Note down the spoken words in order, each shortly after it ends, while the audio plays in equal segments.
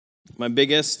My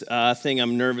biggest thing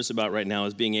I'm nervous about right now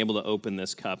is being able to open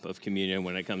this cup of communion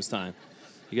when it comes time.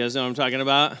 You guys know what I'm talking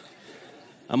about?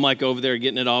 I'm like over there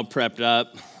getting it all prepped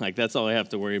up. Like that's all I have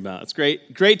to worry about. It's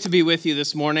great to be with you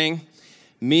this morning.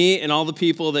 Me and all the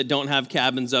people that don't have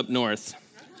cabins up north.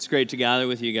 It's great to gather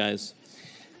with you guys.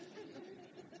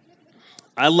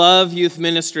 I love youth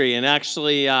ministry, and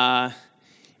actually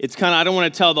it's kind of, I don't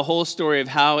want to tell the whole story of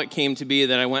how it came to be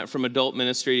that I went from adult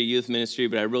ministry to youth ministry,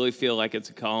 but I really feel like it's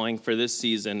a calling for this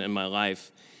season in my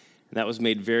life. And that was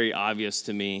made very obvious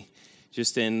to me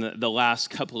just in the last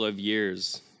couple of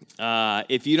years.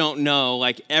 If you don't know,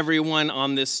 like everyone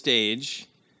on this stage,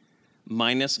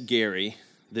 minus Gary,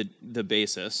 the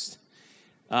bassist,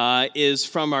 is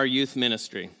from our youth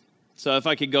ministry. So if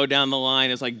I could go down the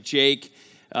line, it's like Jake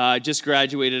just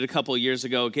graduated a couple of years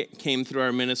ago, came through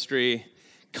our ministry.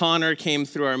 Connor came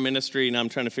through our ministry. Now I'm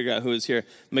trying to figure out who is here.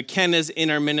 McKenna's in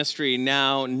our ministry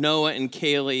now. Noah and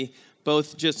Kaylee,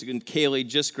 Kaylee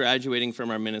just graduating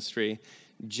from our ministry.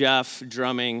 Jeff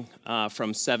drumming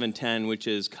from 710, which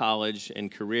is college and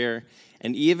career.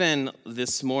 And even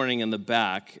this morning in the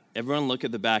back, everyone look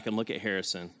at the back and look at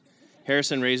Harrison.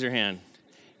 Harrison, raise your hand.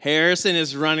 Harrison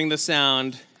is running the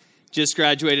sound, just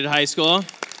graduated high school.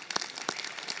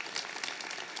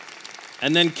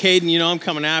 And then Caden, you know I'm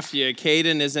coming after you.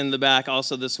 Caden is in the back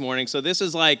also this morning. So this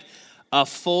is like a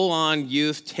full-on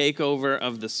youth takeover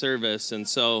of the service. And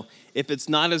so if it's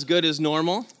not as good as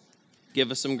normal,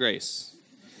 give us some grace.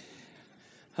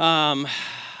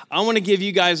 I want to give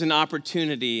you guys an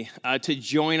opportunity to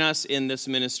join us in this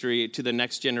ministry to the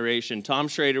next generation. Tom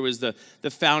Schrader was the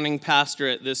founding pastor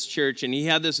at this church, and he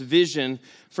had this vision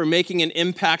for making an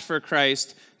impact for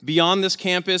Christ beyond this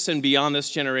campus and beyond this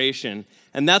generation.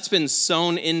 And that's been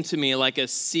sown into me like a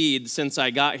seed since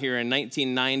I got here in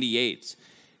 1998.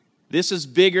 This is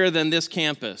bigger than this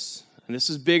campus, and this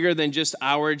is bigger than just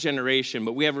our generation,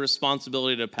 but we have a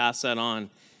responsibility to pass that on.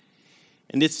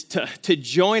 And it's to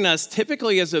join us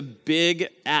typically is a big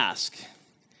ask.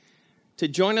 To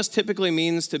join us typically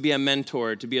means to be a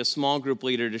mentor, to be a small group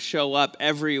leader, to show up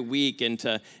every week and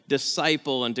to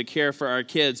disciple and to care for our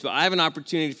kids. But I have an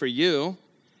opportunity for you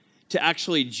to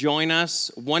actually join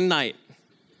us one night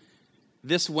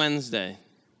this Wednesday.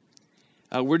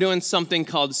 We're doing something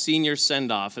called Senior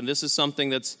Send-Off, and this is something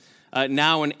that's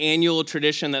now an annual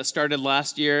tradition that started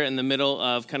last year in the middle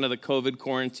of kind of the COVID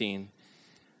quarantine.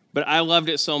 But I loved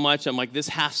it so much, I'm like, this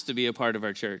has to be a part of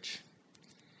our church.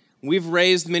 We've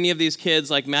raised many of these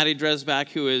kids, like Maddie Dresbach,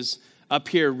 who is up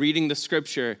here reading the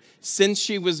scripture. Since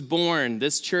she was born,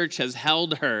 this church has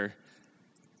held her,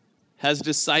 has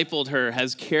discipled her,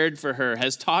 has cared for her,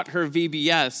 has taught her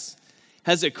VBS,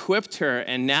 has equipped her,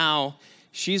 and now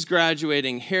she's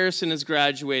graduating. Harrison is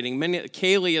graduating.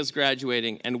 Kaylee is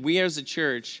graduating, and we as a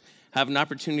church have an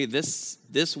opportunity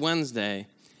this Wednesday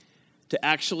to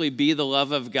actually be the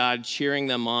love of God, cheering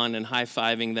them on and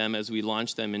high-fiving them as we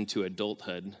launch them into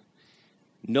adulthood.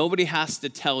 Nobody has to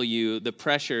tell you the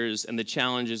pressures and the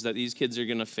challenges that these kids are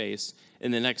going to face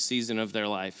in the next season of their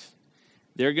life.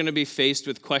 They're going to be faced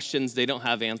with questions they don't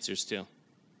have answers to,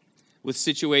 with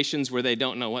situations where they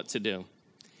don't know what to do.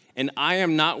 And I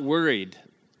am not worried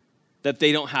that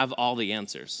they don't have all the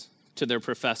answers to their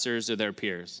professors or their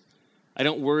peers. I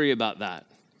don't worry about that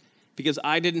because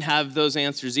I didn't have those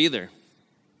answers either.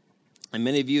 And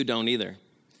many of you don't either.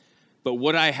 But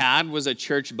what I had was a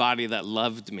church body that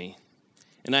loved me.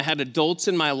 And I had adults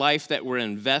in my life that were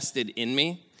invested in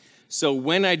me. So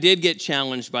when I did get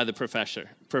challenged by the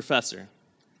professor,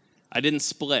 I didn't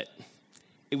split.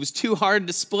 It was too hard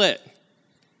to split.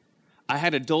 I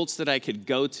had adults that I could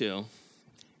go to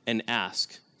and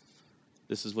ask.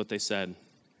 This is what they said: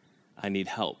 I need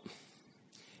help.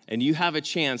 And you have a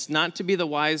chance not to be the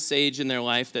wise sage in their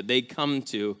life that they come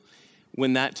to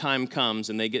when that time comes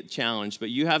and they get challenged, but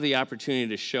you have the opportunity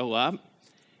to show up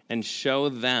and show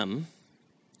them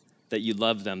that you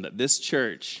love them, that this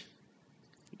church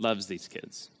loves these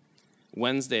kids.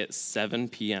 Wednesday at 7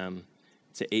 p.m.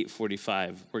 to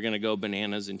 8:45, we're going to go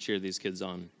bananas and cheer these kids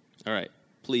on. All right,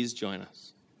 please join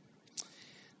us.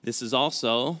 This is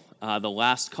also the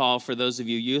last call for those of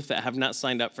you youth that have not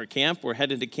signed up for camp. We're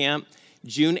headed to camp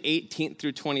June 18th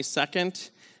through 22nd.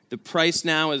 The price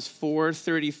now is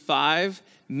 $435.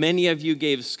 Many of you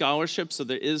gave scholarships, so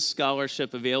there is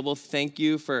scholarship available. Thank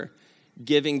you for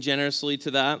giving generously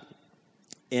to that.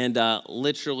 And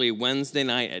literally Wednesday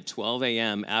night at 12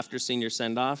 a.m. after senior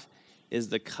send-off is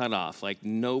the cutoff. Like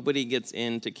nobody gets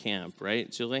into camp,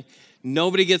 right, Julie?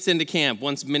 Nobody gets into camp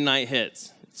once midnight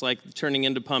hits. It's like turning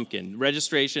into pumpkin.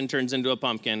 Registration turns into a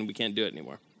pumpkin. We can't do it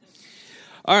anymore.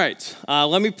 All right,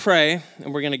 let me pray,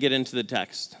 and we're going to get into the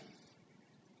text.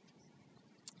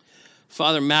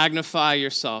 Father, magnify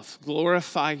yourself,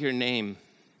 glorify your name.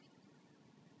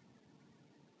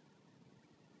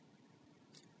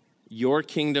 Your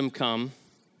kingdom come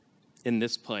in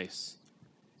this place.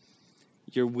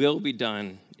 Your will be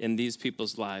done in these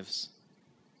people's lives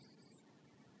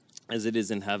as it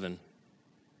is in heaven.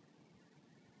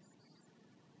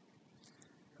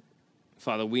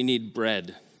 Father, we need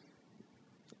bread.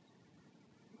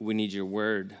 We need your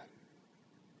word.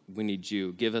 We need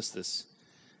you. Give us this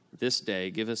day.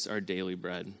 Give us our daily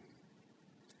bread.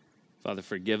 Father,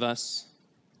 forgive us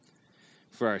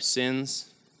for our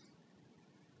sins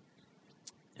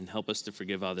and help us to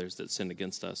forgive others that sin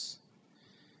against us.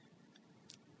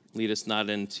 Lead us not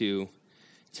into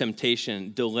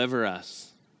temptation. Deliver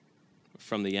us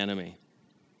from the enemy.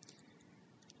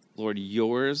 Lord,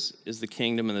 yours is the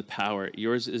kingdom and the power.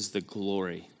 Yours is the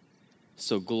glory.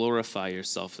 So glorify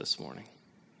yourself this morning.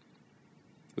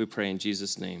 We pray in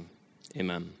Jesus' name.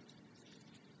 Amen.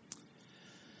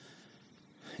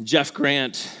 Jeff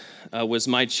Grant was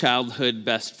my childhood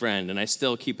best friend, and I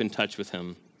still keep in touch with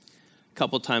him. A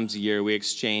couple times a year, we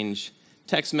exchange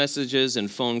text messages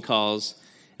and phone calls.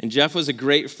 And Jeff was a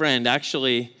great friend.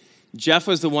 Actually, Jeff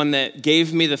was the one that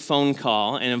gave me the phone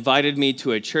call and invited me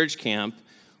to a church camp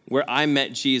where I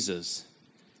met Jesus.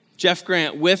 Jeff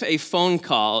Grant, with a phone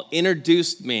call,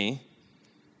 introduced me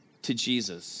to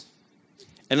Jesus.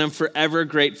 And I'm forever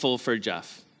grateful for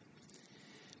Jeff.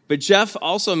 But Jeff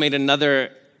also made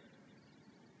another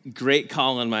great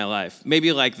call in my life,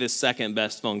 maybe like the second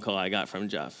best phone call I got from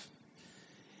Jeff.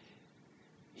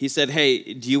 He said,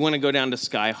 hey, do you want to go down to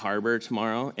Sky Harbor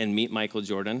tomorrow and meet Michael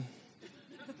Jordan?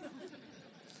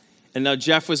 And now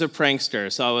Jeff was a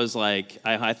prankster, so I was like,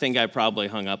 I think I probably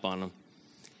hung up on him.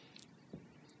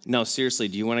 No, seriously,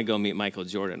 do you want to go meet Michael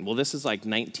Jordan? Well, this is like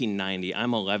 1990.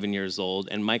 I'm 11 years old,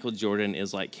 and Michael Jordan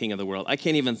is like king of the world. I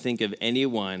can't even think of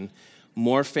anyone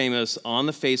more famous on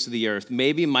the face of the earth.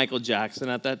 Maybe Michael Jackson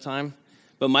at that time,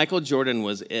 but Michael Jordan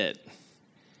was it.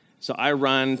 So I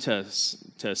run to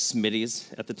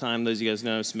Smitty's at the time. Those of you guys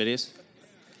know Smitty's?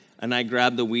 And I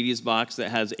grab the Wheaties box that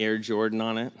has Air Jordan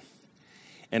on it.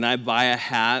 And I buy a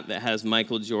hat that has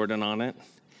Michael Jordan on it.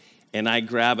 And I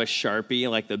grab a Sharpie,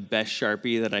 like the best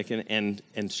Sharpie that I can.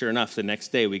 And sure enough, the next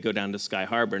day we go down to Sky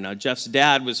Harbor. Now, Jeff's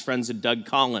dad was friends with Doug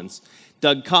Collins.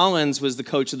 Doug Collins was the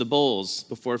coach of the Bulls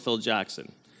before Phil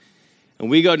Jackson. And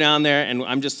we go down there, and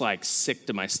I'm just like sick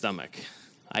to my stomach.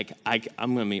 I'm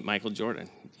going to meet Michael Jordan,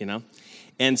 you know?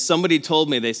 And somebody told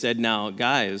me, they said, now,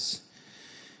 guys,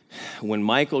 when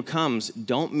Michael comes,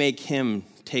 don't make him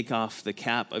take off the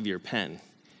cap of your pen.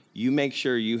 You make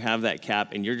sure you have that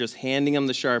cap, and you're just handing him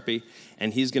the Sharpie,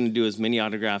 and he's going to do as many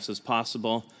autographs as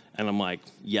possible. And I'm like,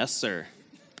 yes, sir.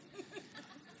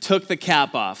 Took the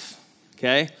cap off,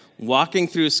 okay? Walking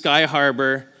through Sky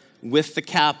Harbor with the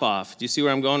cap off. Do you see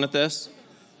where I'm going with this?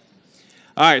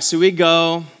 All right, so we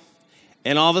go,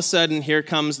 and all of a sudden, here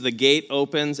comes the gate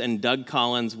opens, and Doug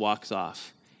Collins walks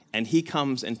off. And he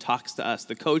comes and talks to us,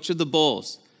 the coach of the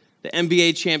Bulls, the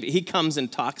NBA champion. He comes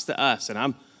and talks to us,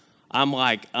 and I'm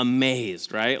like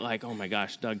amazed, right? Like, oh my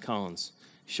gosh, Doug Collins,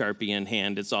 Sharpie in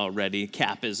hand, it's all ready,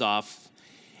 cap is off.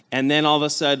 And then all of a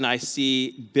sudden I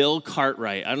see Bill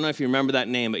Cartwright. I don't know if you remember that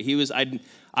name, but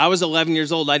I was 11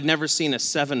 years old. I'd never seen a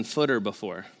 7-footer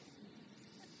before.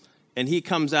 And he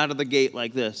comes out of the gate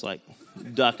like this, like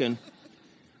ducking.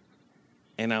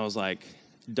 And I was like,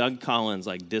 Doug Collins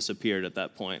like disappeared at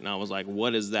that point. And I was like,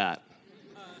 what is that?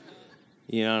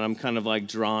 You know, and I'm kind of like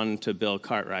drawn to Bill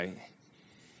Cartwright.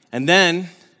 And then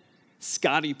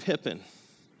Scottie Pippen.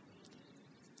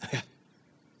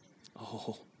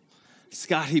 Oh,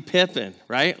 Scottie Pippen,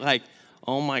 right? Like,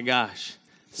 oh my gosh,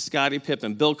 Scottie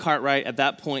Pippen. Bill Cartwright at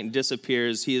that point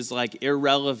disappears. He is like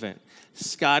irrelevant.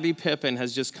 Scottie Pippen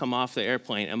has just come off the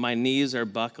airplane, and my knees are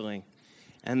buckling.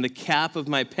 And the cap of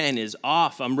my pen is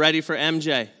off. I'm ready for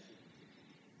MJ.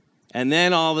 And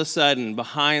then all of a sudden,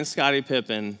 behind Scottie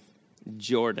Pippen,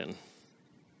 Jordan.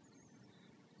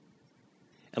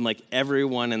 And like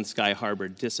everyone in Sky Harbor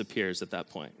disappears at that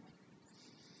point.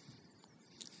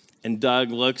 And Doug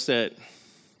looks at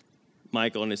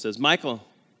Michael and he says, Michael.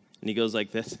 And he goes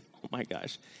like this. Oh my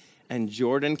gosh. And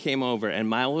Jordan came over, and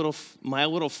my little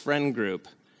friend group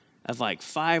of like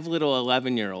 5 little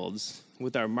 11-year-olds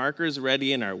with our markers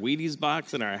ready and our Wheaties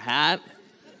box and our hat,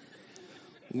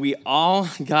 we all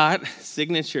got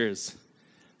signatures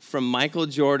from Michael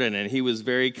Jordan, and he was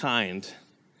very kind.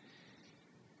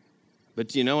 But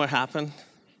do you know what happened?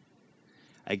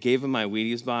 I gave him my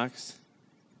Wheaties box,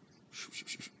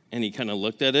 and he kind of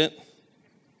looked at it,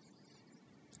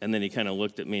 and then he kind of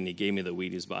looked at me, and he gave me the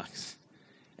Wheaties box.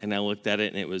 And I looked at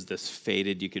it, and it was this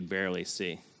faded, you could barely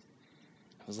see.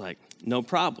 I was like, no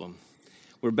problem.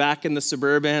 We're back in the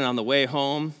Suburban. On the way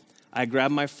home, I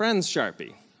grabbed my friend's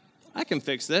Sharpie. I can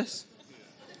fix this.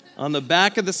 On the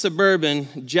back of the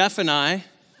Suburban, Jeff and I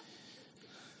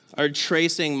are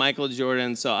tracing Michael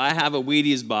Jordan. So I have a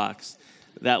Wheaties box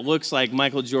that looks like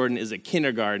Michael Jordan is a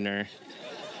kindergartner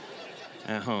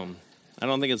at home. I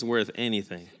don't think it's worth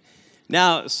anything.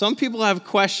 Now, some people have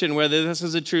questioned whether this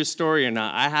is a true story or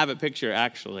not. I have a picture,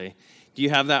 actually. Do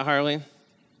you have that, Harley?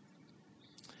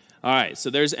 All right, so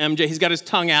there's MJ. He's got his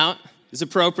tongue out. It's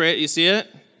appropriate. You see it?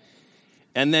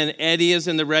 And then Eddie is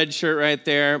in the red shirt right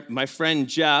there. My friend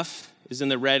Jeff is in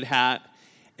the red hat.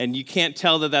 And you can't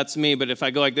tell that that's me, but if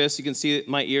I go like this, you can see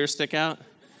my ears stick out.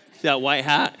 See that white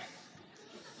hat?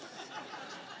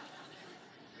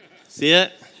 See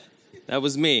it? That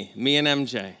was me and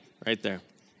MJ right there.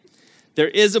 There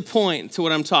is a point to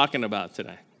what I'm talking about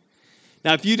today.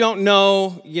 Now, if you don't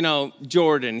know,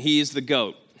 Jordan, he's the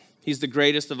GOAT. He's the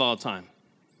greatest of all time.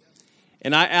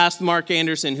 And I asked Mark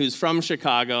Anderson, who's from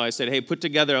Chicago, I said, hey, put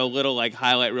together a little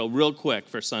highlight reel real quick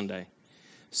for Sunday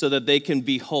so that they can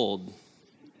behold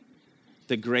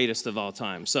the greatest of all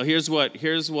time. So here's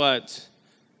what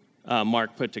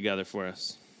Mark put together for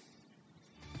us.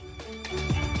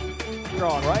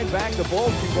 On right back, the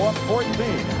Bulls can go up 14.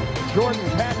 Jordan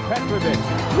past Petrovic.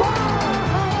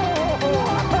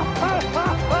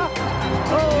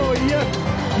 Oh,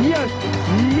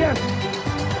 yes.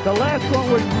 The last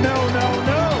one was no.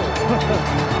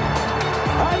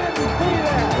 I didn't see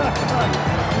that.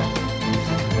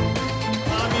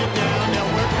 Lamia down,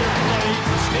 they'll work their plays.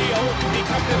 The steal, he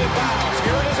comes in and fouls.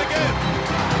 Here it is again.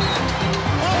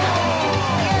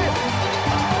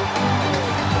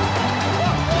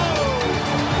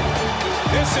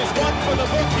 This is one for the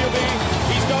book, QB.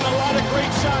 He's done a lot of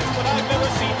great shots, but I've never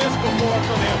seen this before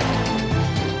from him.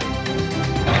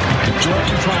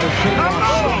 Jordan trying to shake off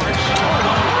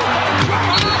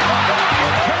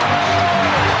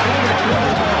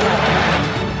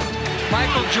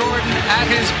Michael Jordan at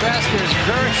his best. There's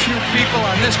very few people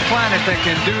on this planet that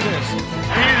can do this.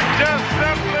 He's just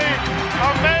simply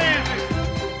amazing.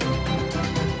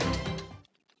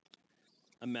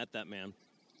 I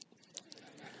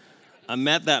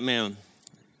met that man.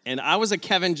 And I was a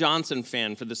Kevin Johnson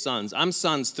fan for the Suns. I'm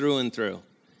Suns through and through.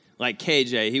 Like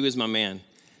KJ, he was my man.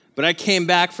 But I came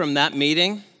back from that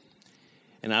meeting,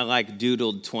 and I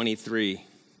doodled 23.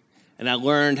 And I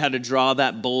learned how to draw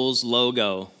that Bulls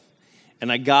logo. And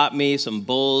I got me some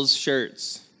Bulls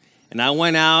shirts. And I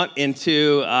went out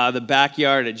into the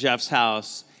backyard at Jeff's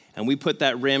house, and we put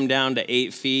that rim down to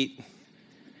 8 feet.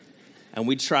 And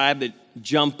we tried to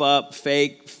jump up,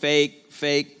 fake,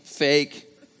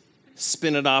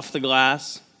 spin it off the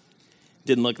glass.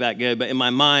 Didn't look that good, but in my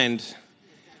mind,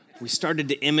 we started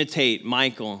to imitate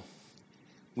Michael.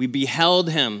 We beheld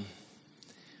him.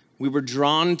 We were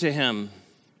drawn to him.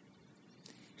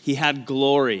 He had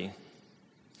glory.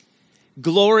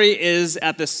 Glory is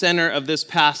at the center of this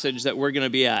passage that we're going to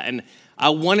be at. And I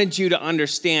wanted you to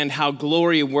understand how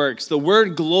glory works. The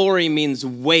word glory means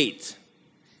weight.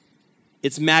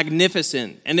 It's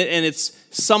magnificent, and it's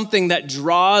something that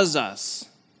draws us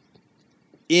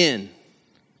in.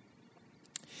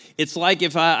 It's like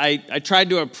if I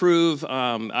tried to approve,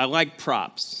 I like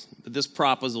props, but this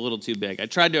prop was a little too big. I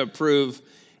tried to approve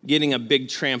getting a big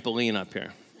trampoline up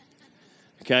here.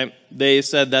 Okay? They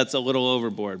said that's a little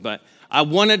overboard, but I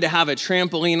wanted to have a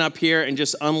trampoline up here and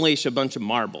just unleash a bunch of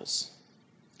marbles.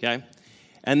 Okay?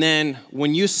 And then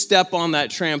when you step on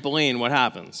that trampoline, what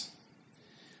happens?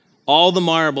 All the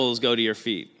marbles go to your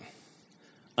feet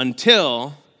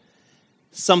until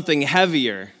something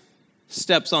heavier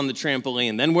steps on the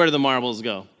trampoline. Then where do the marbles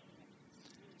go?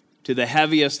 To the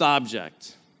heaviest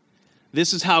object.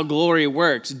 This is how glory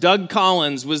works. Doug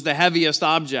Collins was the heaviest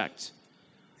object.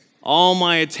 All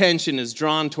my attention is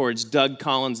drawn towards Doug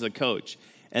Collins, the coach,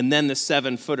 and then the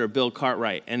 7-footer, Bill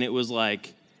Cartwright. And it was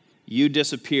like, you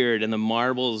disappeared, and the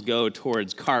marbles go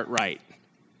towards Cartwright.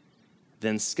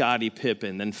 Then Scottie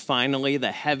Pippen. Then finally,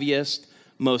 the heaviest,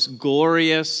 most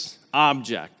glorious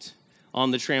object on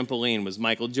the trampoline was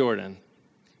Michael Jordan.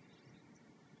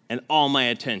 And all my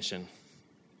attention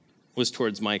was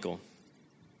towards Michael.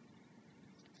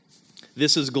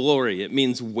 This is glory. It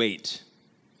means weight.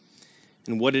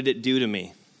 And what did it do to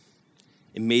me?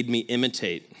 It made me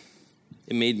imitate.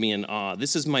 It made me in awe.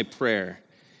 This is my prayer.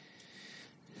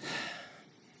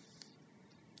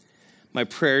 My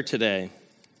prayer today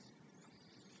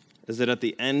is that at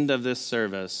the end of this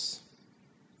service,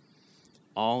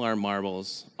 all our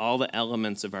marbles, all the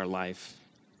elements of our life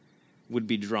would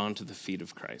be drawn to the feet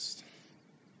of Christ.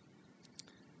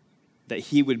 That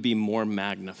he would be more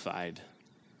magnified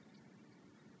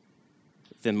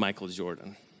than Michael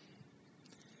Jordan.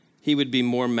 He would be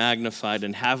more magnified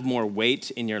and have more weight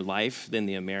in your life than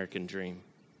the American dream.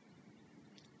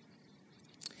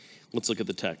 Let's look at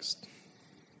the text.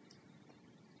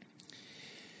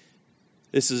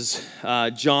 This is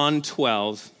John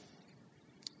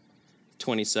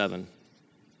 12:27.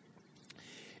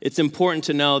 It's important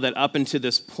to know that up until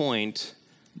this point,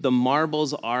 the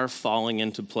marbles are falling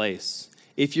into place.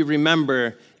 If you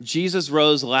remember, Jesus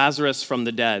rose Lazarus from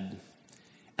the dead.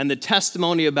 And the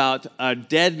testimony about a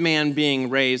dead man being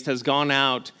raised has gone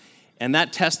out, and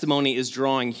that testimony is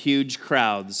drawing huge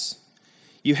crowds.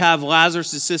 You have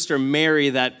Lazarus' sister Mary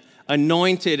that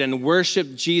anointed and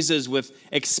worshiped Jesus with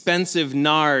expensive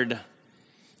nard.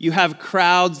 You have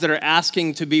crowds that are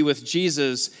asking to be with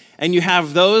Jesus, and you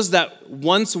have those that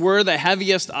once were the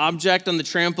heaviest object on the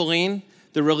trampoline,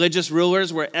 the religious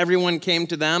rulers, where everyone came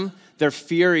to them. They're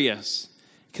furious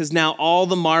because now all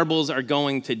the marbles are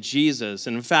going to Jesus.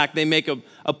 And in fact, they make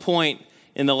a point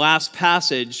in the last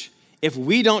passage. If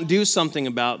we don't do something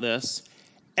about this,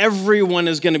 everyone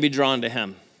is going to be drawn to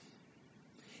him.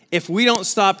 If we don't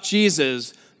stop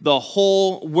Jesus, the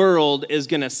whole world is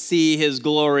going to see his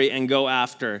glory and go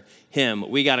after him.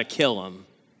 We got to kill him.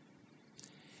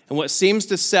 And what seems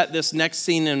to set this next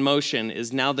scene in motion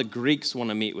is now the Greeks want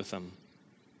to meet with him.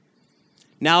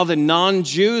 Now the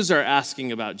non-Jews are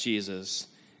asking about Jesus.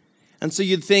 And so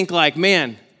you'd think like,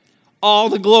 man, all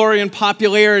the glory and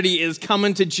popularity is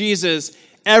coming to Jesus.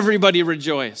 Everybody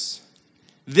rejoice.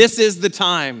 This is the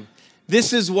time.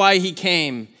 This is why he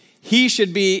came. He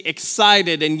should be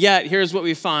excited. And yet, here's what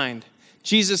we find.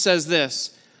 Jesus says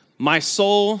this, my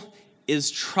soul is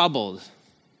troubled.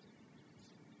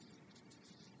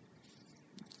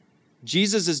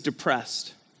 Jesus is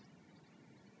depressed.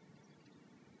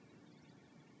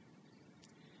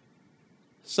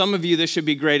 Some of you, this should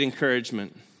be great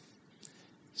encouragement.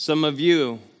 Some of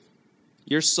you,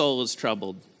 your soul is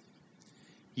troubled.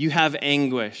 You have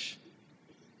anguish.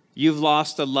 You've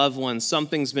lost a loved one.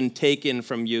 Something's been taken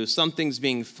from you. Something's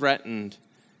being threatened.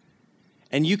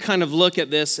 And you kind of look at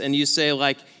this and you say,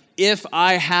 like, if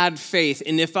I had faith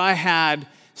and if I had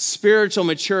spiritual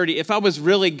maturity, if I was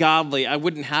really godly, I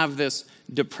wouldn't have this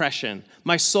depression.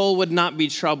 My soul would not be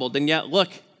troubled. And yet, look,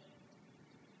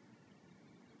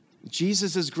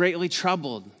 Jesus is greatly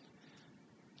troubled.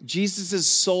 Jesus'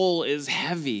 soul is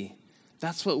heavy.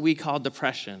 That's what we call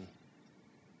depression.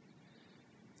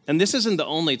 And this isn't the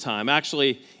only time.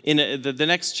 Actually, in the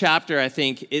next chapter, I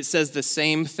think, it says the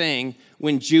same thing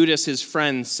when Judas, his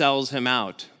friend, sells him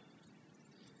out.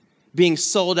 Being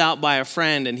sold out by a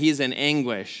friend, and he's in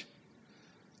anguish.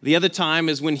 The other time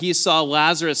is when he saw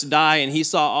Lazarus die and he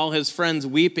saw all his friends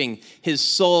weeping. His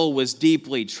soul was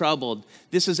deeply troubled.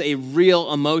 This is a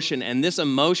real emotion, and this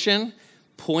emotion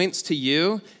points to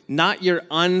you, not your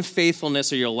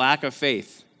unfaithfulness or your lack of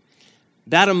faith.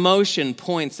 That emotion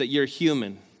points that you're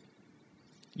human.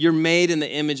 You're made in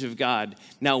the image of God.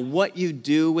 Now, what you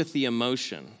do with the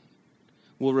emotion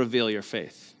will reveal your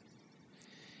faith.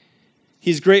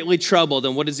 He's greatly troubled,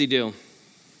 and what does he do?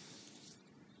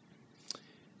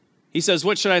 He says,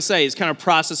 what should I say? He's kind of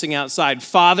processing outside.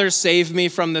 Father, save me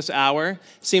from this hour.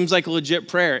 Seems like a legit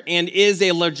prayer and is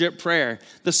a legit prayer.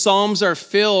 The Psalms are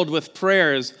filled with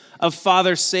prayers of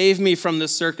Father, save me from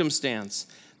this circumstance.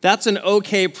 That's an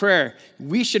okay prayer.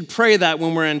 We should pray that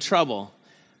when we're in trouble.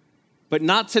 But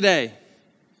not today.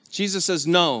 Jesus says,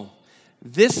 no.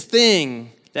 This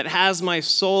thing that has my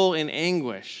soul in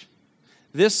anguish,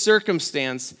 this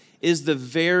circumstance is the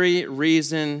very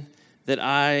reason that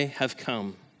I have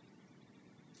come.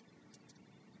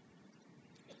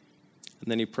 And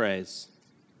then he prays.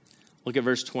 Look at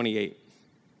verse 28.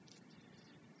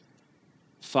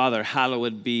 Father,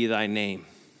 hallowed be thy name.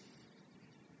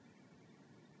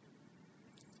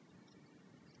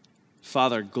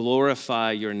 Father,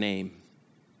 glorify your name.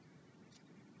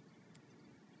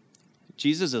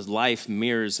 Jesus' life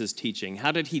mirrors his teaching.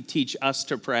 How did he teach us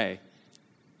to pray?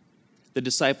 The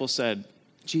disciples said,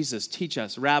 Jesus, teach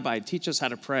us. Rabbi, teach us how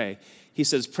to pray. He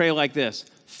says, pray like this.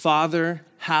 Father,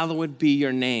 hallowed be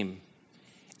your name.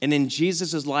 And in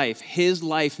Jesus' life, his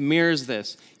life mirrors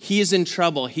this. He's in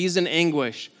trouble. He's in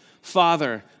anguish.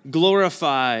 Father,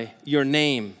 glorify your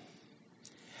name.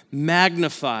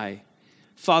 Magnify.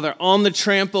 Father, on the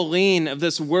trampoline of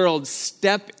this world,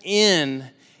 step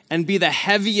in and be the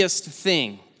heaviest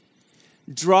thing.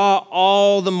 Draw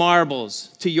all the marbles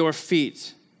to your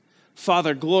feet.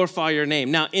 Father, glorify your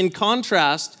name. Now, in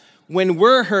contrast, when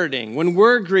we're hurting, when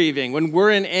we're grieving, when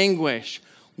we're in anguish,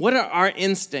 what are our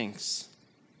instincts?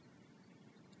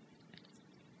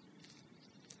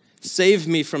 Save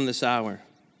me from this hour.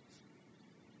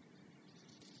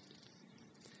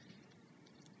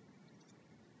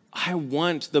 I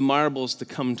want the marbles to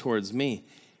come towards me.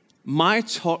 My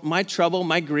trouble,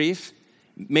 my grief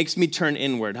makes me turn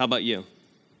inward. How about you?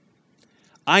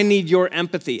 I need your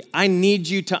empathy. I need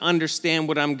you to understand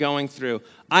what I'm going through.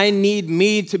 I need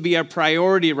me to be a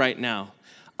priority right now.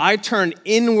 I turn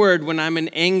inward when I'm in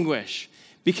anguish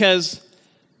because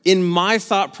in my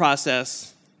thought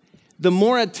process, the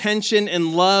more attention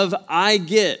and love I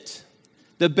get,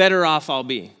 the better off I'll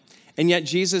be. And yet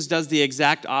Jesus does the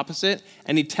exact opposite,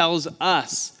 and he tells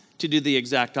us to do the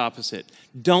exact opposite.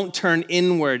 Don't turn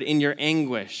inward in your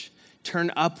anguish.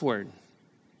 Turn upward.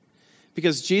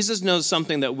 Because Jesus knows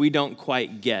something that we don't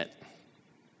quite get.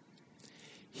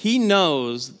 He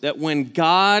knows that when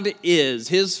God is,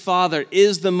 his Father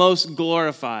is the most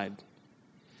glorified,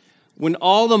 when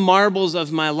all the marbles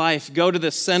of my life go to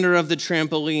the center of the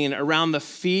trampoline around the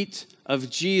feet of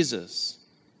Jesus,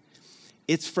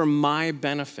 it's for my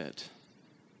benefit.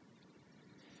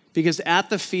 Because at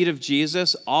the feet of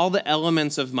Jesus, all the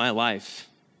elements of my life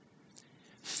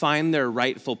find their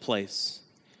rightful place.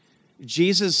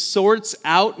 Jesus sorts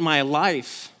out my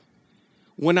life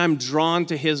when I'm drawn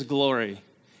to his glory.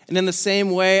 And in the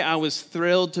same way I was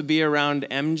thrilled to be around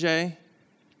MJ,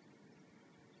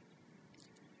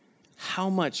 how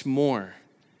much more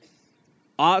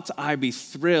ought I be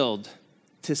thrilled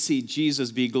to see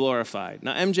Jesus be glorified?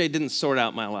 Now, MJ didn't sort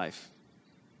out my life.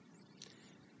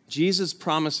 Jesus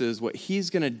promises what he's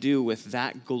going to do with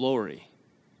that glory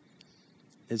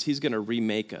is he's going to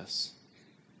remake us.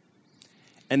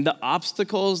 And the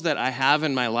obstacles that I have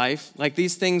in my life, like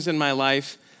these things in my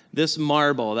life, this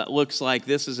marble that looks like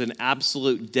this is an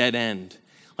absolute dead end.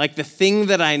 Like the thing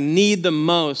that I need the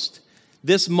most,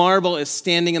 this marble is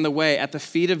standing in the way. At the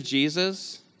feet of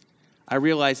Jesus, I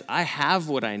realize I have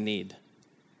what I need.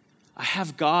 I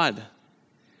have God.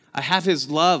 I have his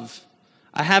love.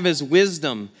 I have his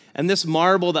wisdom. And this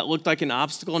marble that looked like an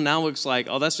obstacle now looks like,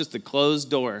 oh, that's just a closed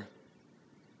door.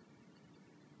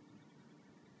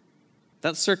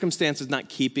 That circumstance is not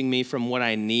keeping me from what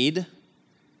I need.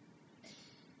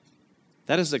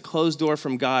 That is a closed door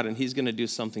from God, and he's going to do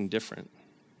something different.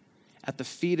 At the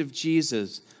feet of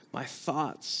Jesus, my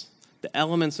thoughts, the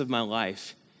elements of my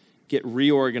life get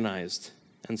reorganized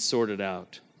and sorted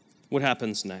out. What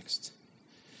happens next?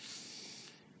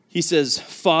 He says,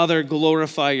 Father,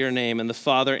 glorify your name. And the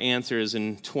Father answers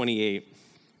in 28.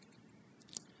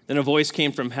 Then a voice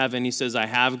came from heaven. He says, I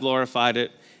have glorified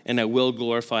it, and I will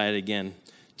glorify it again.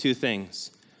 Two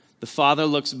things. The Father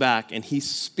looks back, and he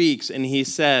speaks, and he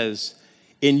says,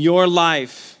 in your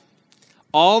life,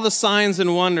 all the signs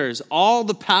and wonders, all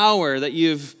the power that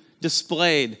you've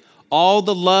displayed, all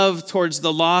the love towards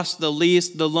the lost, the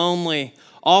least, the lonely,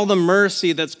 all the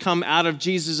mercy that's come out of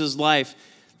Jesus' life,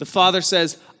 the Father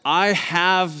says, I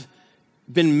have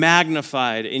been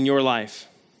magnified in your life.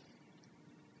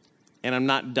 And I'm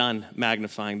not done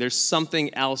magnifying. There's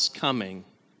something else coming.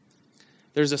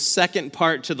 There's a second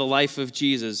part to the life of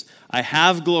Jesus. I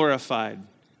have glorified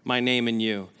my name in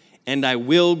you, and I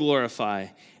will glorify.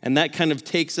 And that kind of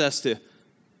takes us to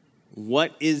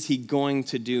what is he going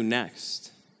to do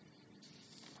next?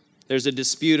 There's a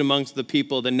dispute amongst the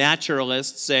people. The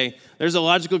naturalists say there's a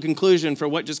logical conclusion for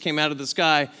what just came out of the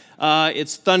sky.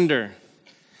 It's thunder.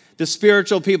 The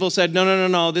spiritual people said,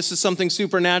 no. This is something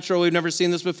supernatural. We've never seen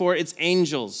this before. It's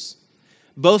angels.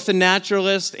 Both the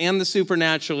naturalist and the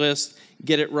supernaturalist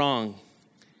get it wrong.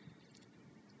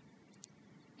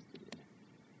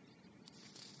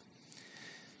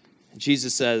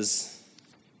 Jesus says,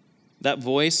 that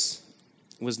voice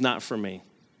was not for me.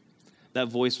 That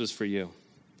voice was for you.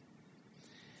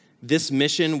 This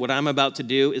mission, what I'm about to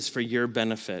do, is for your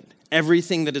benefit.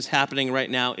 Everything that is happening right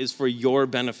now is for your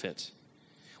benefit.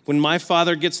 When my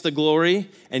Father gets the glory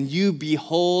and you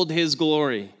behold his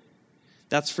glory,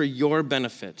 that's for your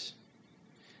benefit.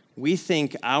 We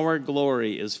think our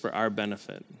glory is for our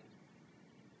benefit.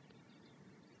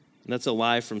 And that's a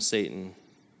lie from Satan.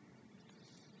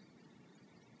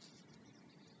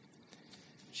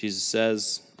 Jesus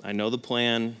says, I know the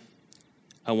plan.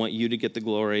 I want you to get the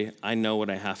glory. I know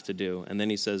what I have to do. And then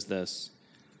he says this,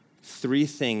 3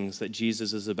 things that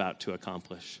Jesus is about to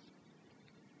accomplish.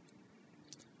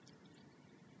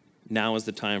 Now is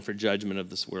the time for judgment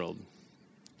of this world.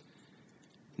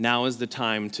 Now is the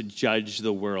time to judge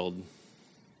the world.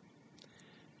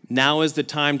 Now is the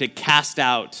time to cast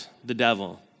out the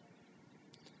devil.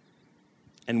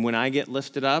 And when I get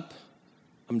lifted up,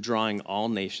 I'm drawing all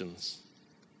nations.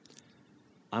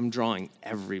 I'm drawing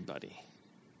everybody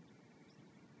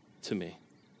to me.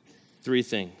 3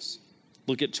 things.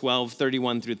 Look at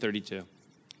 12:31 through 32. It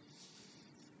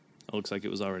looks like it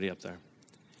was already up there.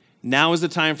 Now is the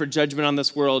time for judgment on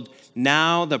this world.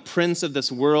 Now the prince of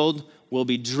this world will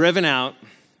be driven out,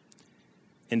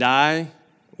 and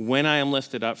when I am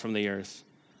lifted up from the earth,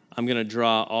 I'm going to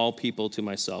draw all people to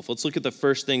myself. Let's look at the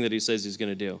first thing that he says he's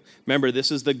going to do. Remember, this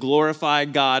is the glorify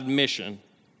God mission.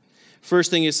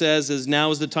 First thing he says is,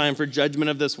 now is the time for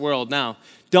judgment of this world. Now,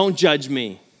 don't judge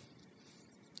me.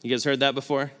 You guys heard that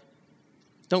before?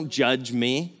 Don't judge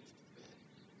me.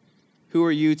 Who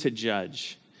are you to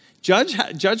judge?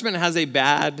 Judgment has a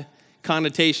bad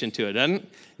connotation to it, doesn't it?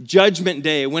 Judgment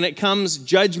day. When it comes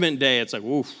judgment day, it's like,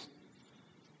 woof.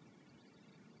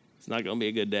 It's not going to be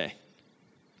a good day.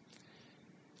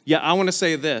 Yeah, I want to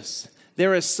say this.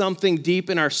 There is something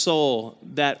deep in our soul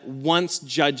that wants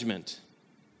judgment.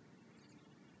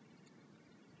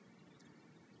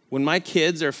 When my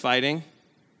kids are fighting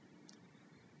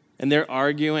and they're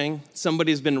arguing,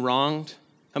 somebody's been wronged.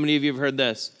 How many of you have heard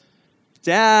this?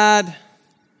 Dad.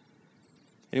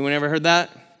 Anyone ever heard that?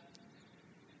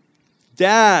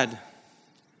 Dad,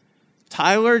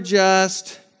 Tyler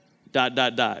just ...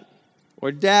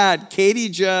 Or Dad, Katie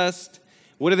just...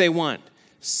 What do they want?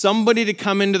 Somebody to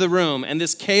come into the room, and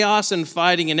this chaos and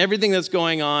fighting and everything that's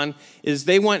going on is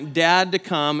they want Dad to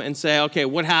come and say, okay,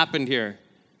 what happened here?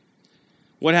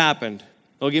 What happened?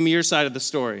 Well, give me your side of the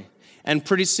story. And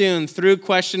pretty soon, through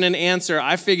question and answer,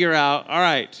 I figure out, all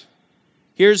right,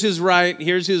 here's who's right,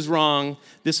 here's who's wrong.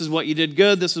 This is what you did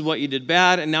good, this is what you did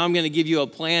bad, and now I'm going to give you a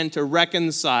plan to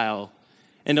reconcile.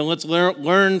 And then let's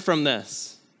learn from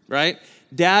this, right?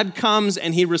 Dad comes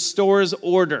and he restores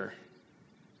order.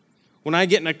 When I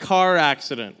get in a car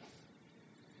accident,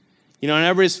 and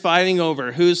everybody's fighting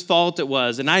over whose fault it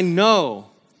was, and I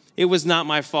know it was not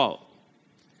my fault.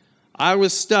 I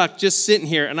was stuck just sitting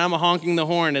here, and I'm honking the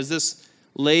horn as this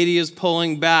lady is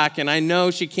pulling back, and I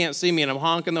know she can't see me, and I'm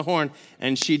honking the horn,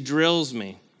 and she drills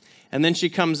me. And then she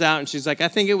comes out, and she's like, I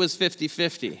think it was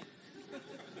 50-50.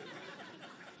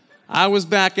 I was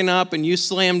backing up, and you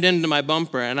slammed into my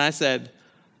bumper, and I said,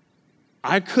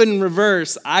 I couldn't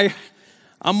reverse.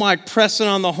 I'm like pressing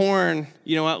on the horn.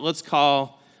 You know what? Let's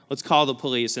call the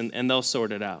police, and they'll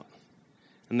sort it out.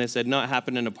 And they said, no, it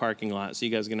happened in a parking lot, so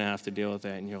you guys are going to have to deal with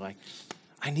it. And you're like,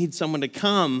 I need someone to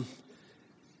come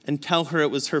and tell her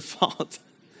it was her fault.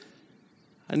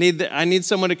 I need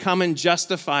someone to come and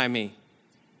justify me.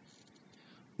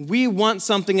 We want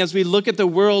something as we look at the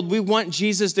world. We want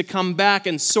Jesus to come back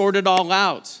and sort it all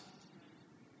out.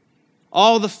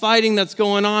 All the fighting that's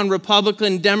going on,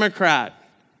 Republican, Democrat,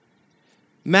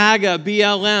 MAGA,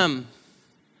 BLM,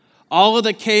 all of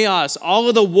the chaos, all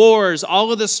of the wars,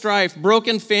 all of the strife,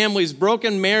 broken families,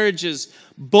 broken marriages,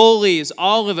 bullies,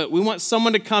 all of it. We want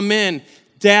someone to come in.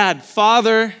 Dad,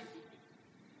 Father,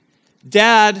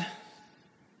 Dad,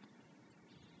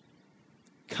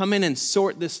 come in and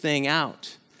sort this thing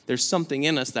out. There's something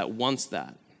in us that wants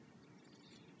that.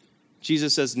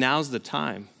 Jesus says, now's the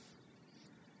time.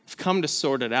 I've come to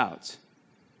sort it out,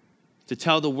 to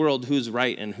tell the world who's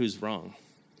right and who's wrong.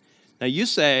 Now you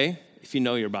say, if you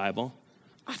know your Bible,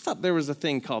 I thought there was a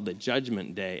thing called the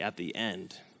judgment day at the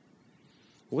end.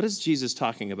 What is Jesus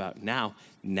talking about now?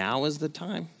 Now is the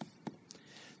time.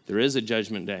 There is a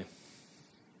judgment day.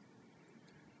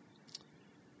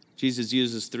 Jesus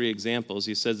uses 3 examples.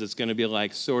 He says it's going to be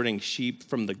like sorting sheep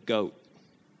from the goat.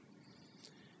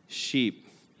 Sheep,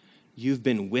 you've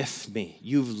been with me.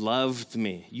 You've loved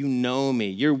me. You know me.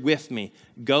 You're with me.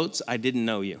 Goats, I didn't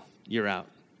know you. You're out.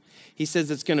 He says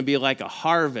it's going to be like a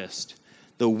harvest.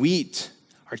 The wheat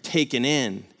are taken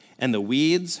in, and the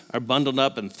weeds are bundled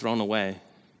up and thrown away.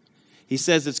 He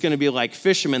says it's going to be like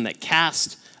fishermen that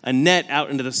cast a net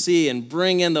out into the sea and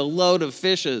bring in the load of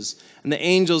fishes. And the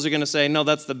angels are going to say, no,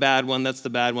 that's the bad one. That's the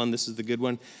bad one. This is the good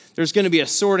one. There's going to be a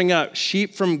sorting out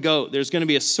sheep from goat. There's going to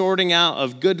be a sorting out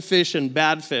of good fish and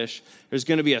bad fish. There's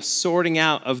going to be a sorting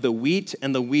out of the wheat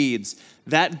and the weeds.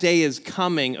 That day is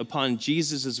coming upon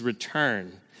Jesus'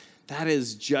 return. That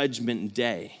is judgment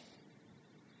day.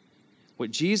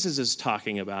 What Jesus is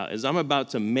talking about is I'm about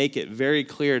to make it very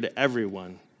clear to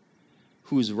everyone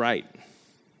who's right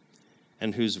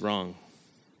and who's wrong.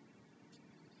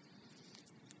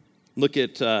 Look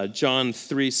at John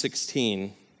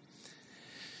 3:16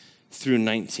 through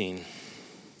 19.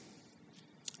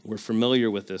 We're familiar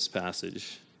with this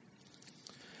passage.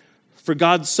 For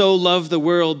God so loved the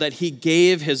world that he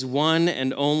gave his one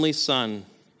and only Son,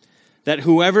 that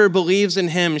whoever believes in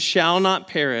him shall not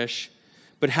perish,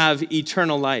 but have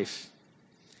eternal life.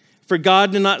 For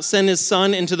God did not send his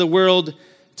Son into the world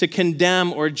to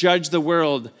condemn or judge the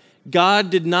world. God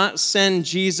did not send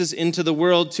Jesus into the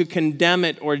world to condemn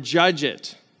it or judge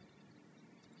it,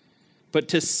 but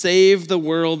to save the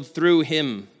world through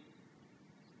him.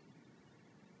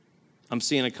 I'm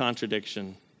seeing a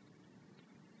contradiction.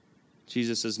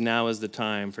 Jesus says, now is the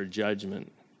time for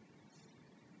judgment.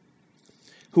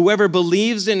 Whoever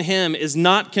believes in him is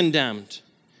not condemned,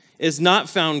 is not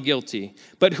found guilty.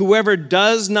 But whoever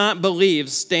does not believe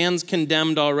stands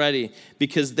condemned already,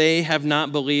 because they have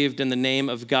not believed in the name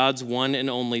of God's one and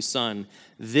only Son.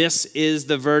 This is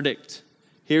the verdict.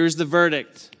 Here's the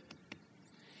verdict.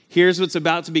 Here's what's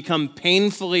about to become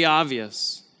painfully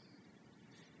obvious.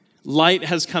 Light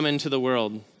has come into the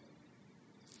world,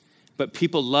 but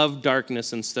people love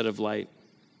darkness instead of light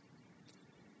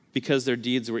because their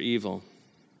deeds were evil.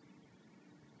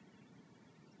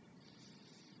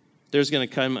 There's going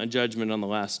to come a judgment on the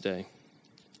last day.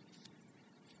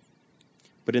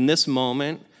 But in this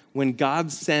moment, when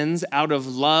God sends out of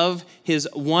love his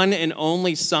one and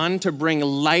only Son to bring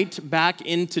light back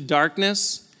into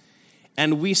darkness,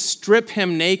 and we strip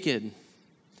him naked,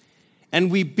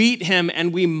 and we beat him,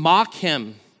 and we mock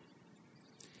him,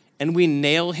 and we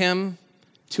nail him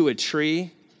to a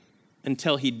tree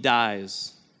until he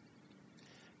dies.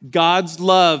 God's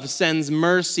love sends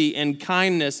mercy and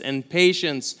kindness and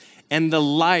patience and the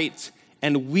light,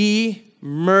 and we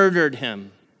murdered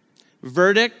him.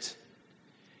 Verdict: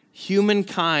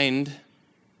 humankind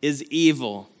is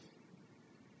evil.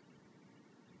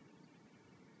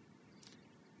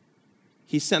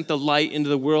 He sent the light into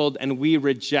the world, and we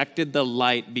rejected the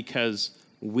light because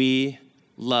we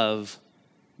love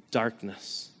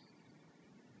darkness.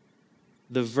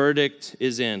 The verdict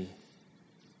is in.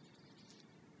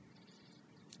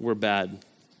 We're bad.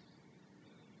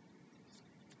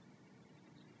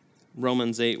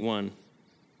 Romans 8:1.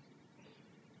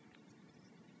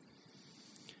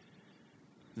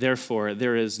 Therefore,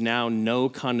 there is now no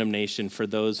condemnation for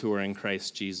those who are in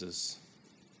Christ Jesus.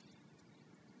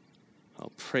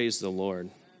 Oh, praise the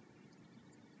Lord.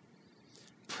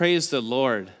 Praise the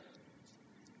Lord.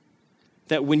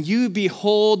 That when you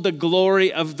behold the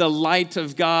glory of the light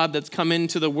of God that's come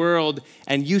into the world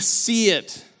and you see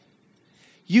it,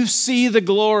 you see the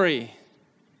glory.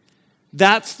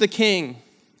 That's the King.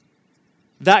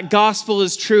 That gospel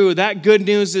is true. That good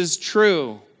news is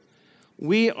true.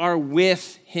 We are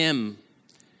with him.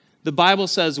 The Bible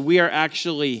says we are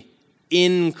actually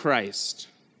in Christ.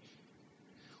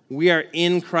 We are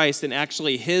in Christ, and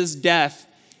actually his death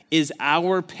is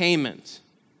our payment.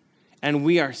 And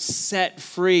we are set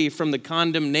free from the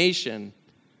condemnation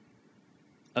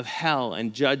of hell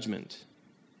and judgment.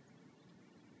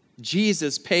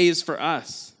 Jesus pays for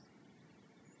us.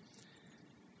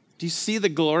 Do you see the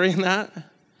glory in that?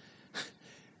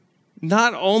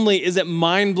 Not only is it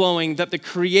mind-blowing that the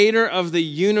creator of the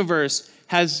universe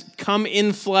has come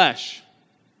in flesh,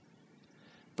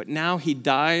 but now he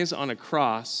dies on a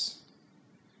cross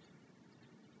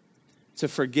to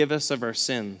forgive us of our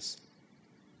sins.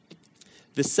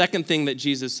 The second thing that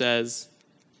Jesus says,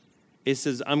 he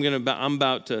says, I'm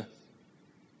about to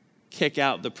kick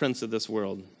out the prince of this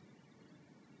world.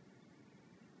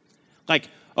 Like,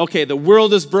 okay, the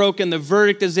world is broken, the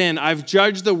verdict is in, I've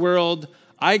judged the world,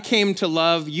 I came to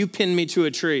love, you pinned me to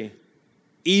a tree.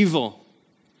 Evil.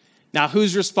 Now,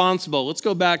 who's responsible? Let's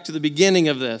go back to the beginning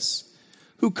of this.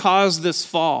 Who caused this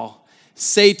fall?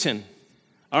 Satan.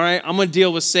 All right, I'm going to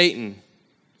deal with Satan.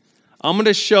 I'm going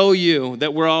to show you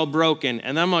that we're all broken,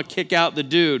 and then I'm going to kick out the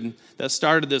dude that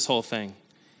started this whole thing.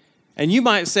 And you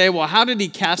might say, well, how did he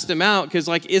cast him out? Because,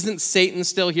 isn't Satan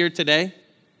still here today?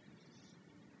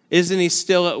 Isn't he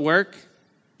still at work?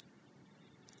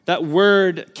 That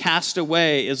word cast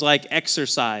away is like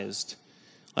exorcised.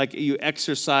 Like you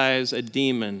exorcise a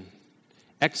demon.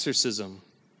 Exorcism.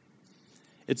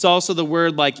 It's also the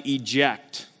word like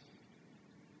eject.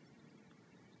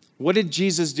 What did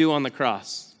Jesus do on the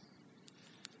cross?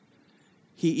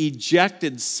 He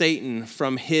ejected Satan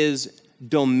from his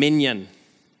dominion.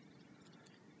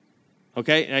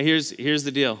 Okay, now here's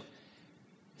the deal.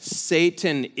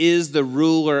 Satan is the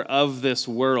ruler of this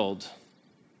world.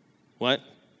 What?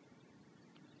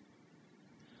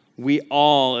 We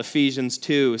all, Ephesians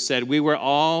 2 said, we were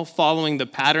all following the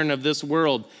pattern of this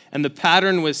world. And the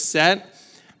pattern was set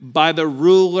by the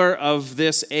ruler of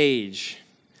this age,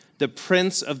 the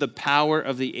prince of the power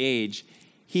of the age.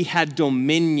 He had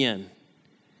dominion.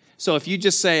 So if you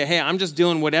just say, hey, I'm just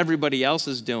doing what everybody else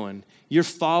is doing, you're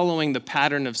following the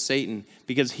pattern of Satan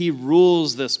because he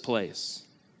rules this place.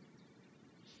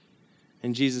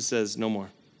 And Jesus says, no more.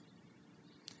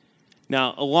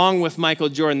 Now, along with Michael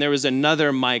Jordan, there was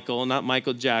another Michael, not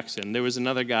Michael Jackson. There was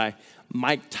another guy,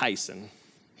 Mike Tyson.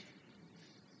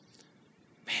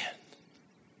 Man,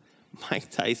 Mike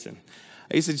Tyson.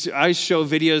 I show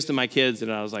videos to my kids,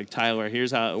 and I was like, Tyler,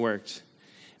 here's how it worked.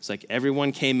 It's like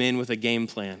everyone came in with a game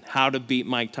plan, how to beat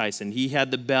Mike Tyson. He had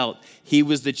the belt. He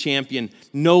was the champion.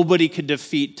 Nobody could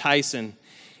defeat Tyson.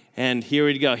 And here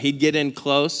we'd go. He'd get in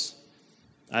close.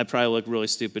 I probably look really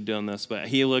stupid doing this, but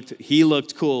he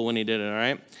looked cool when he did it, all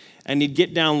right? And he'd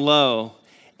get down low,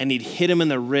 and he'd hit him in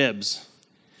the ribs.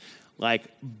 Like,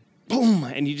 boom,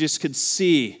 and you just could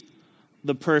see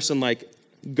the person, like,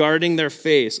 guarding their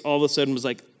face all of a sudden was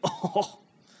like, oh.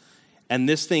 And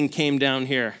this thing came down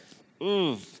here.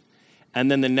 Ooh. And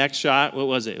then the next shot, what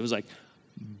was it? It was like,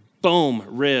 boom,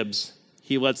 ribs.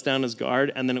 He lets down his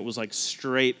guard, and then it was like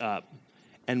straight up.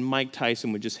 And Mike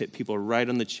Tyson would just hit people right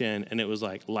on the chin, and it was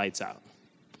like lights out.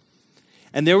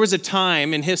 And there was a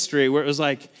time in history where it was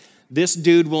like, this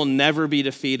dude will never be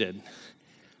defeated.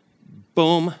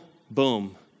 Boom,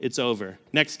 boom, it's over.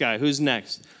 Next guy, who's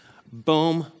next?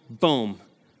 Boom, boom,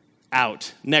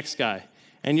 out. Next guy.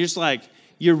 And you're just like,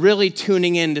 you're really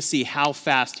tuning in to see how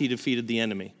fast he defeated the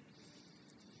enemy.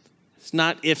 It's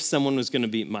not if someone was going to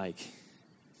beat Mike.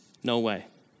 No way.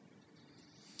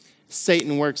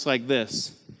 Satan works like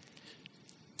this.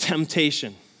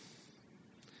 Temptation.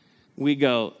 We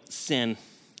go, sin.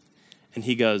 And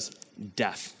he goes,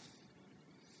 death.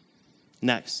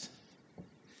 Next.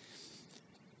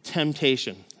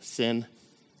 Temptation, sin,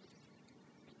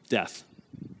 death.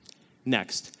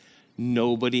 Next.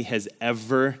 Nobody has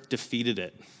ever defeated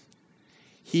it.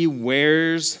 He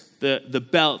wears the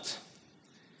belt.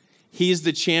 He's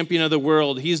the champion of the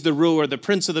world. He's the ruler, the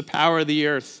prince of the power of the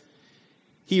earth.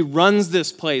 He runs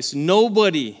this place.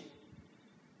 Nobody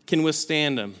can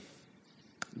withstand him.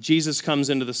 Jesus comes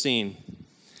into the scene.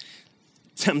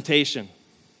 Temptation.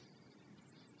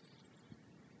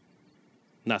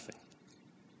 Nothing.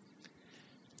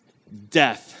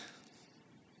 Death.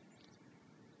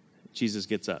 Jesus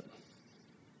gets up.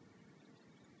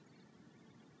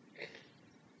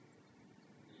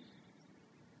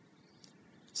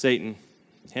 Satan,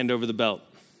 hand over the belt.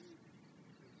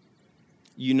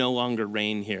 You no longer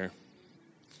reign here.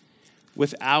 We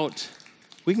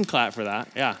can clap for that,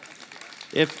 yeah.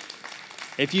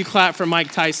 If you clap for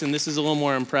Mike Tyson, this is a little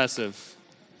more impressive.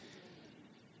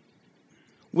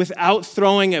 Without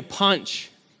throwing a punch,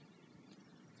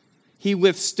 he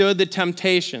withstood the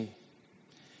temptation.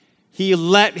 He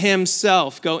let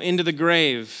himself go into the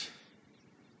grave,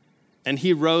 and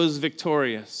he rose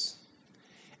victorious.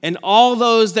 And all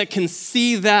those that can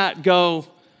see that go,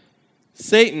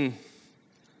 Satan,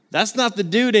 that's not the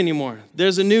dude anymore.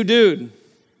 There's a new dude.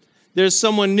 There's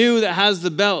someone new that has the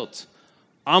belt.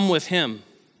 I'm with him.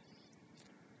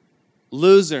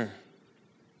 Loser,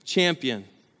 champion.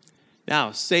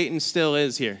 Now, Satan still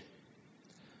is here.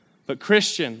 But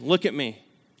Christian, look at me.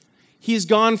 He's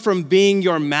gone from being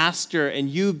your master and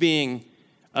you being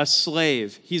a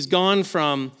slave. He's gone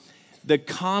from the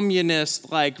communist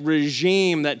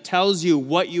regime that tells you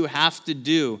what you have to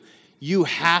do. You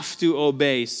have to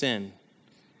obey sin.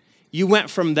 You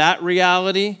went from that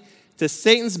reality to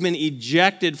Satan's been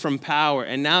ejected from power,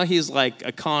 and now he's like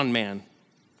a con man.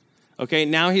 Okay,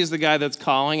 now he's the guy that's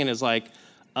calling and is like,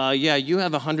 yeah, you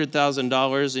have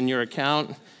 $100,000 in your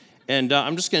account, and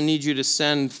I'm just going to need you to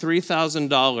send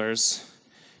 $3,000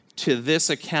 to this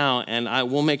account, and I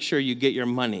will make sure you get your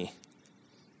money.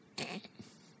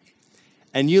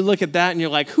 And you look at that and you're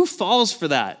like, who falls for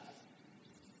that?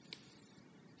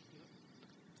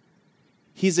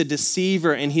 He's a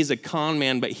deceiver and he's a con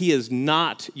man, but he is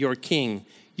not your king.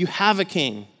 You have a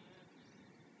king.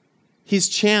 He's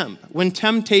champ. When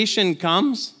temptation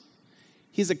comes,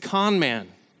 he's a con man.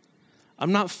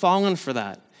 I'm not falling for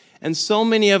that. And so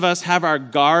many of us have our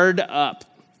guard up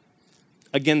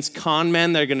against con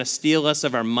men that are going to steal us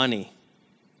of our money.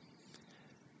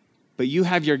 But you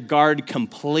have your guard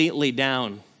completely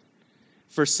down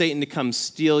for Satan to come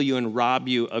steal you and rob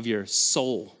you of your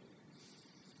soul.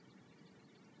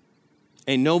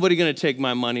 Ain't nobody going to take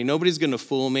my money. Nobody's going to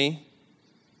fool me.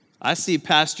 I see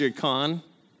past your con.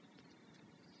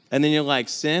 And then you're like,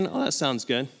 sin? Oh, that sounds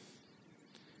good.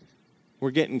 We're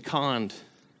getting conned.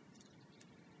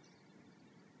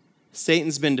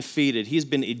 Satan's been defeated. He's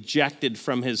been ejected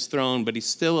from his throne, but he's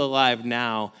still alive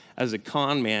now as a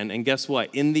con man. And guess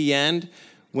what? In the end,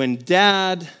 when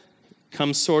Dad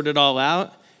comes sort it all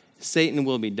out, Satan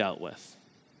will be dealt with.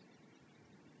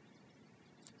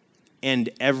 And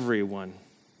everyone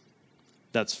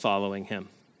that's following him,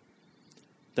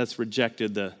 that's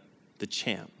rejected the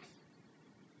champ.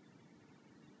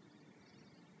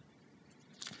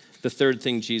 The third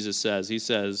thing Jesus says, he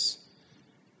says,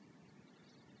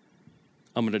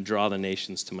 I'm going to draw the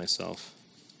nations to myself.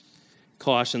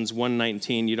 Colossians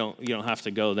 1:19, you don't have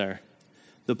to go there.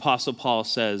 The Apostle Paul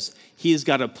says he's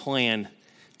got a plan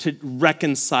to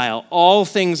reconcile all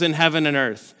things in heaven and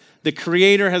earth. The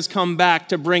Creator has come back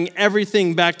to bring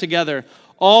everything back together.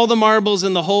 All the marbles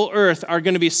in the whole earth are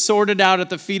going to be sorted out at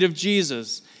the feet of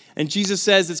Jesus. And Jesus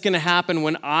says it's going to happen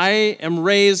when I am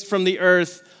raised from the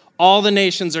earth, all the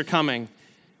nations are coming.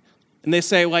 And they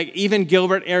say, like, even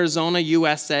Gilbert, Arizona,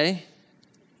 USA.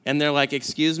 And they're like,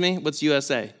 excuse me, what's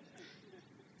USA?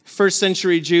 First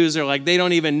century Jews are like, they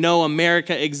don't even know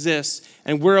America exists.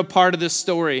 And we're a part of this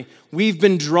story. We've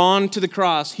been drawn to the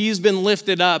cross. He's been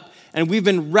lifted up. And we've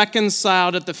been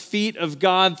reconciled at the feet of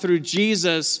God through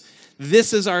Jesus.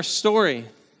 This is our story.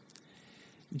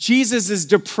 Jesus is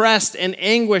depressed and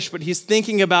anguished, but he's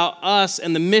thinking about us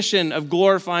and the mission of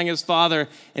glorifying his Father.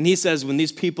 And he says, when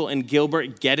these people in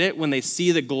Gilbert get it, when they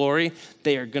see the glory,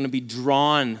 they are going to be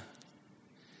drawn.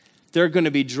 They're going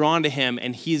to be drawn to him,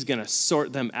 and he's going to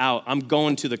sort them out. I'm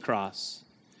going to the cross.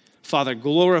 Father,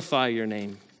 glorify your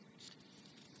name.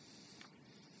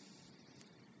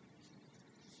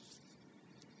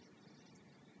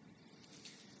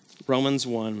 Romans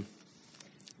 1.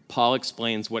 Paul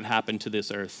explains what happened to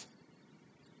this earth.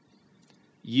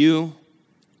 You,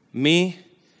 me,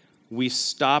 we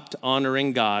stopped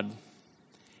honoring God,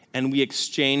 and we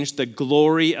exchanged the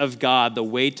glory of God, the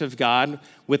weight of God,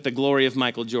 with the glory of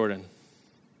Michael Jordan.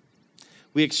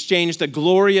 We exchanged the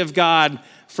glory of God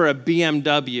for a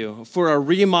BMW, for a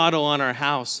remodel on our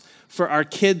house, for our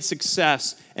kids'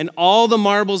 success, and all the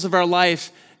marbles of our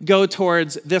life go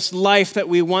towards this life that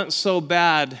we want so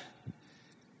bad.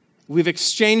 We've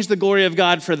exchanged the glory of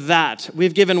God for that.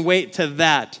 We've given weight to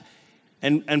that.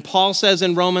 And Paul says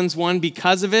in Romans 1,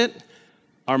 because of it,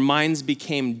 our minds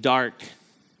became dark.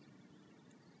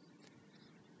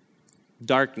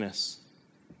 Darkness.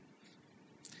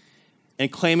 And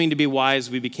claiming to be wise,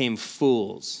 we became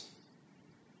fools.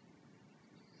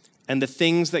 And the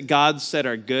things that God said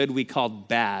are good, we called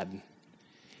bad.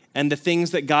 And the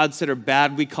things that God said are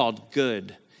bad, we called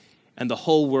good. And the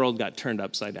whole world got turned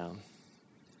upside down.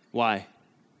 Why?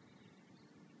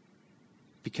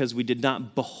 Because we did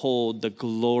not behold the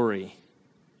glory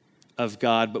of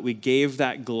God, but we gave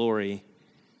that glory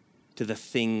to the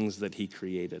things that he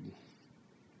created.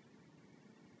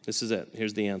 This is it.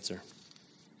 Here's the answer.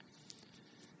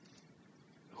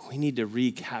 We need to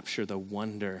recapture the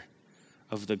wonder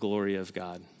of the glory of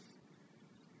God.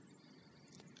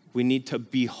 We need to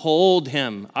behold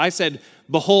him. I said,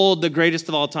 behold the greatest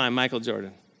of all time, Michael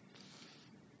Jordan.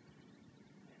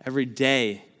 Every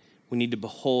day, we need to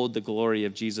behold the glory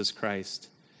of Jesus Christ.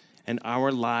 And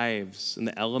our lives and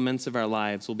the elements of our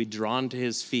lives will be drawn to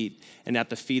his feet. And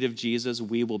at the feet of Jesus,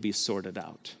 we will be sorted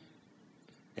out.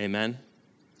 Amen?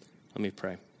 Let me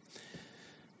pray.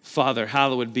 Father,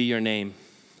 hallowed be your name.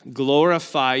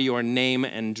 Glorify your name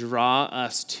and draw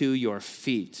us to your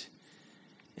feet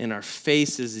and our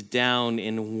faces down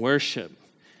in worship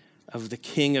of the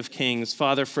King of Kings.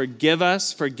 Father, forgive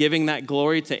us for giving that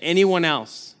glory to anyone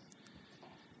else.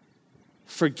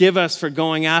 Forgive us for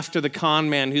going after the con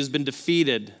man who's been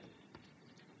defeated.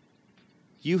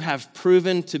 You have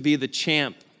proven to be the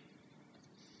champ.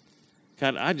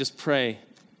 God, I just pray,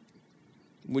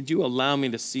 would you allow me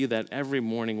to see that every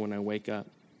morning when I wake up?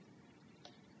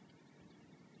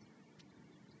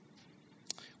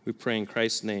 We pray in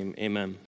Christ's name, amen.